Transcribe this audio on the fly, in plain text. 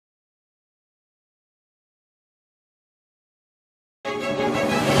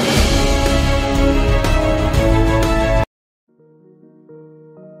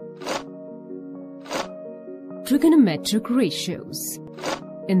Trigonometric Ratios.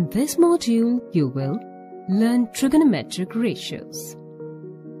 In this module, you will learn trigonometric ratios.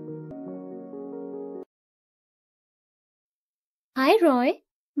 Hi Roy,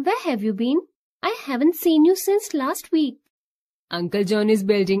 where have you been? I haven't seen you since last week. Uncle John is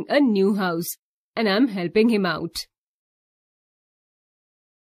building a new house and I'm helping him out.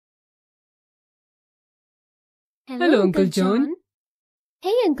 Hello, Uncle John.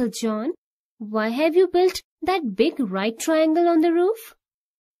 Hey, Uncle John. Why have you built that big right triangle on the roof?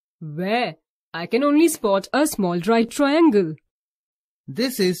 Where? I can only spot a small right triangle.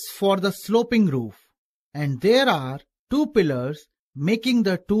 This is for the sloping roof, and there are two pillars making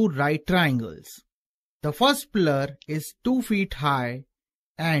the two right triangles. The first pillar is 2 feet high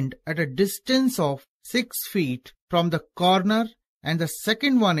and at a distance of 6 feet from the corner, and the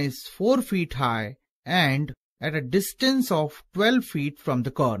second one is 4 feet high and at a distance of 12 feet from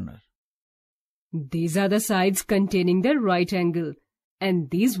the corner. These are the sides containing the right angle, and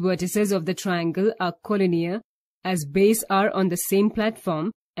these vertices of the triangle are collinear, as base are on the same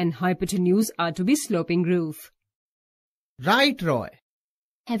platform and hypotenuse are to be sloping roof. Right, Roy.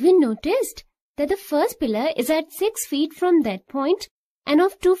 Have you noticed that the first pillar is at 6 feet from that point and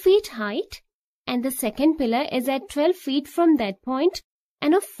of 2 feet height, and the second pillar is at 12 feet from that point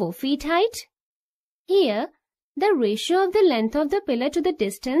and of 4 feet height? Here, the ratio of the length of the pillar to the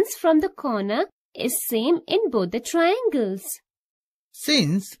distance from the corner is same in both the triangles.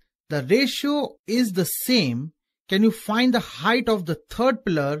 Since the ratio is the same, can you find the height of the third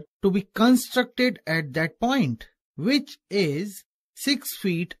pillar to be constructed at that point, which is 6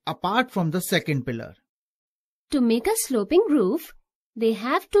 feet apart from the second pillar? To make a sloping roof, they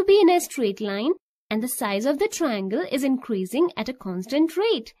have to be in a straight line, and the size of the triangle is increasing at a constant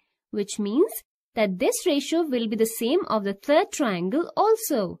rate, which means that this ratio will be the same of the third triangle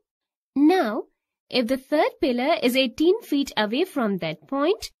also. Now, if the third pillar is 18 feet away from that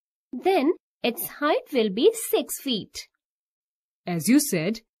point, then its height will be 6 feet. As you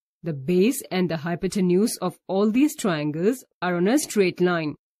said, the base and the hypotenuse of all these triangles are on a straight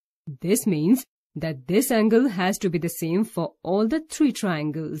line. This means that this angle has to be the same for all the three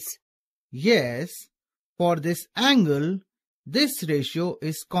triangles. Yes, for this angle, this ratio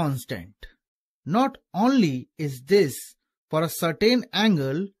is constant. Not only is this for a certain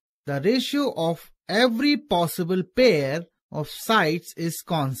angle, the ratio of every possible pair of sides is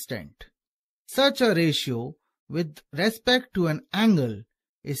constant. Such a ratio with respect to an angle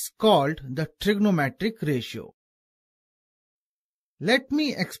is called the trigonometric ratio. Let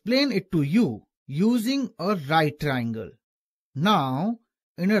me explain it to you using a right triangle. Now,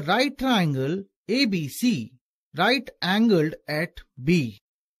 in a right triangle ABC, right angled at B.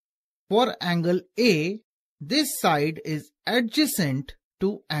 For angle A, this side is adjacent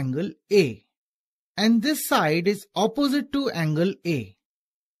to angle A, and this side is opposite to angle A,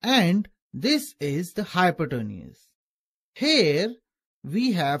 and this is the hypotenuse. Here,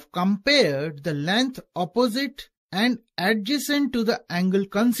 we have compared the length opposite and adjacent to the angle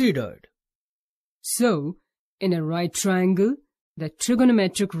considered. So, in a right triangle, the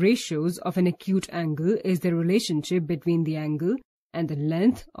trigonometric ratios of an acute angle is the relationship between the angle and the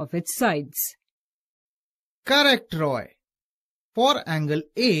length of its sides. Correct, Roy. For angle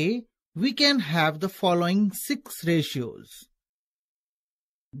A, we can have the following 6 ratios.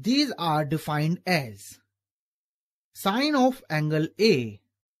 These are defined as: sine of angle A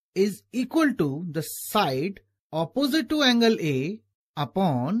is equal to the side opposite to angle A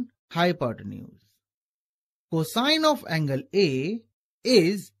upon hypotenuse. Cosine of angle A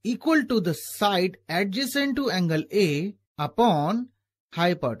is equal to the side adjacent to angle A upon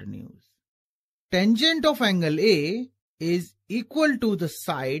hypotenuse. Tangent of angle A is equal to the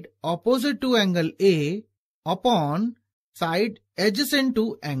side opposite to angle A upon side adjacent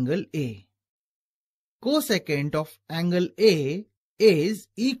to angle A. Cosecant of angle A is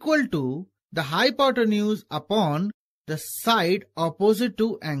equal to the hypotenuse upon the side opposite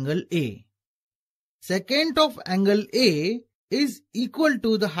to angle A. Secant of angle A is equal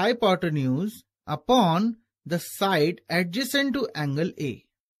to the hypotenuse upon the side adjacent to angle A.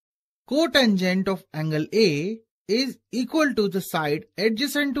 Cotangent of angle A is equal to the side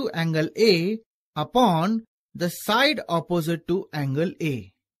adjacent to angle A upon the side opposite to angle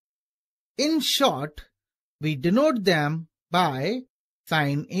A. In short, we denote them by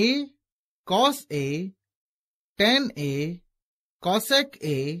sin A, cos A, tan A, cosec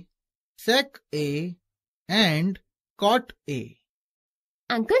A, sec A, and cot A.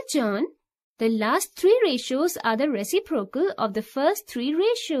 Uncle John, the last 3 ratios are the reciprocal of the first 3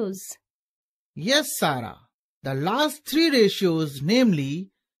 ratios. Yes, Sarah. The last 3 ratios,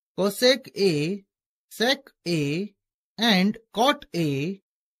 namely cosec A, sec A and cot A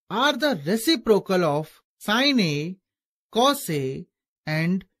are the reciprocal of sin A, cos A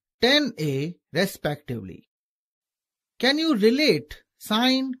and tan A respectively. Can you relate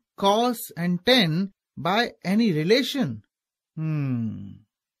sin, cos and tan by any relation?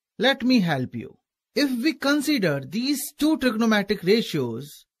 Let me help you. If we consider these two trigonometric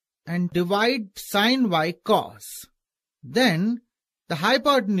ratios and divide sin y cos, then the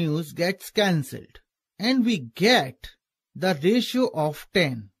hypotenuse gets cancelled and we get the ratio of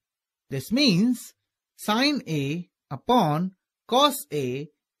tan. This means sin A upon cos A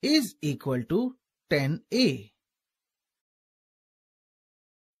is equal to tan A.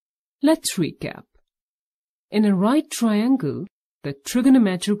 Let's recap. In a right triangle, the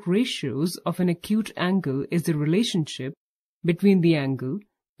trigonometric ratios of an acute angle is the relationship between the angle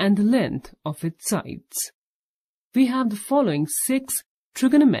and the length of its sides. We have the following 6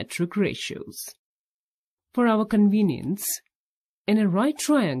 trigonometric ratios. For our convenience, in a right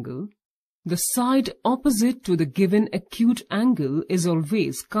triangle, the side opposite to the given acute angle is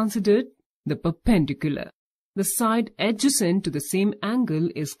always considered the perpendicular. The side adjacent to the same angle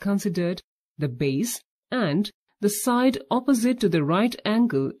is considered the base, and the side opposite to the right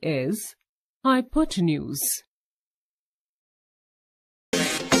angle is hypotenuse.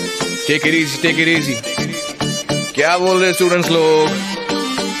 Take it easy, take it easy. क्या बोल रहे students लोग?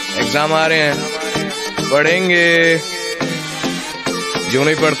 Exam आ रहे हैं, पढ़ेंगे. जो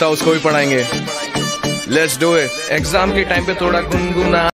नहीं पढ़ता उसको भी पढ़ाएंगे. Let's do it. एग्जाम के टाइम पे थोड़ा गुनगुना